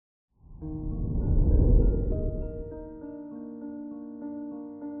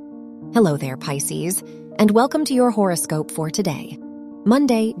Hello there, Pisces, and welcome to your horoscope for today,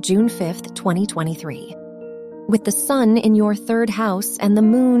 Monday, June 5th, 2023. With the sun in your third house and the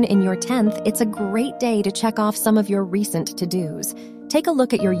moon in your 10th, it's a great day to check off some of your recent to-dos. Take a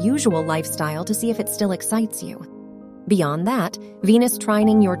look at your usual lifestyle to see if it still excites you. Beyond that, Venus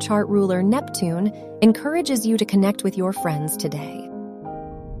trining your chart ruler Neptune encourages you to connect with your friends today.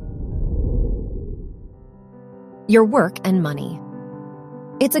 Your work and money.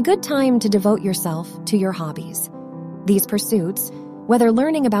 It's a good time to devote yourself to your hobbies. These pursuits, whether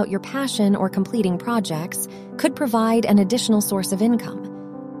learning about your passion or completing projects, could provide an additional source of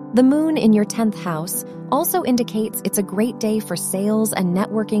income. The moon in your 10th house also indicates it's a great day for sales and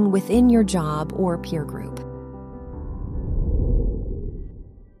networking within your job or peer group.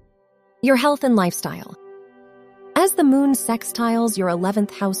 Your health and lifestyle. As the moon sextiles your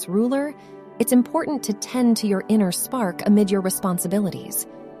 11th house ruler, it's important to tend to your inner spark amid your responsibilities.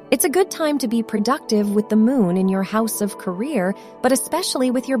 It's a good time to be productive with the moon in your house of career, but especially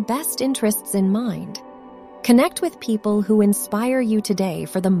with your best interests in mind. Connect with people who inspire you today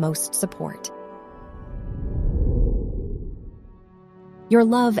for the most support. Your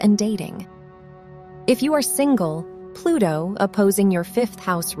love and dating. If you are single, Pluto, opposing your 5th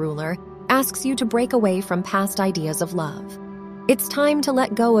house ruler, asks you to break away from past ideas of love. It's time to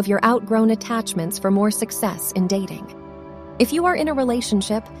let go of your outgrown attachments for more success in dating. If you are in a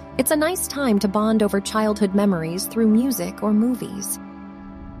relationship, it's a nice time to bond over childhood memories through music or movies.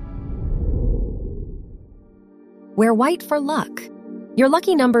 Wear white for luck. Your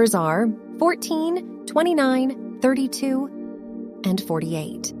lucky numbers are 14, 29, 32, and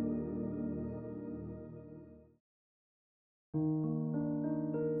 48.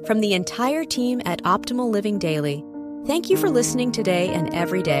 From the entire team at Optimal Living Daily, thank you for listening today and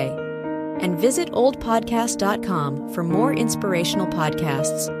every day. And visit oldpodcast.com for more inspirational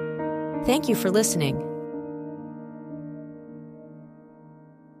podcasts. Thank you for listening.